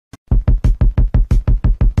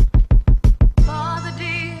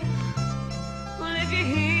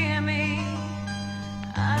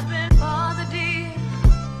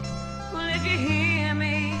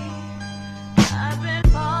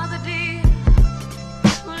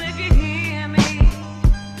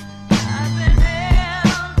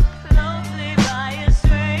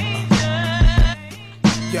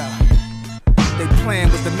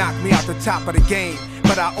top of the game,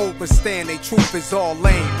 but I overstand they truth is all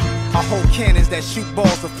lame. I hold cannons that shoot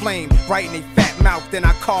balls of flame right in they fat mouth, then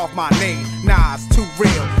I carve my name. Nah, it's too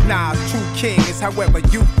real, nah, it's true king. It's however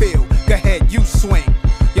you feel, go ahead, you swing.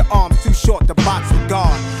 Your arm's too short to box with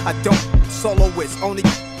God. I don't soloist, only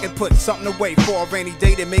can put something away for a rainy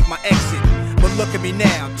day to make my exit. But look at me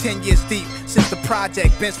now, 10 years deep since the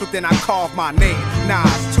project bench, but then I carved my name. Nah,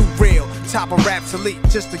 it's too real, top of rap's elite.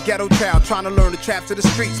 Just a ghetto child trying to learn the traps of the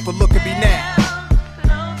streets, but look at me now.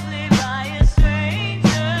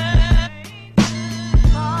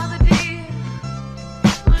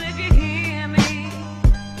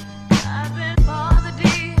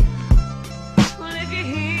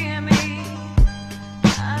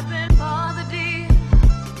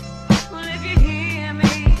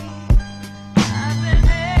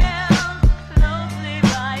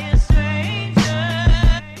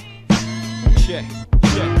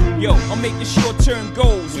 Yo, I'm making short-term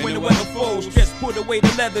goals when the weather falls. Just put away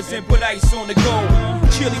the leathers and put ice on the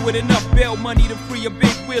gold. Chilly with enough bail money to free a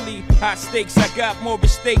big Willie. High stakes, I got more at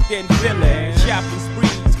stake than Philly. Shopping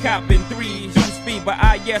sprees, copping threes. Use speed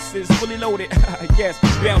by IS's, fully loaded. Yes,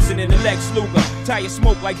 bouncing in the Lex Luger. Tire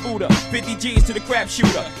smoke like Buddha. 50 G's to the crap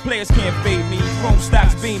shooter. Players can't fade me. Chrome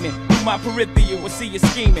stocks beaming. Through my peripheral, will see you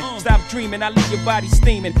scheming. Stop dreaming, I leave your body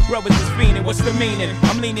steaming. Brothers is fiending, what's the meaning?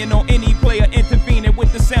 I'm leaning on any player intervening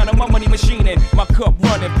with the sound of my money machining. My cup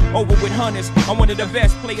running over with hundreds. I'm one of the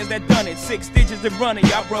best players that done it. 6 digits to run it,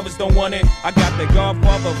 y'all brothers don't want it. I got the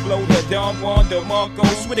Godfather flow, the Don Juan, the Marco.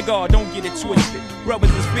 Swear to God, don't get it twisted.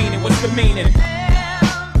 Brothers is fiending, what's the meaning?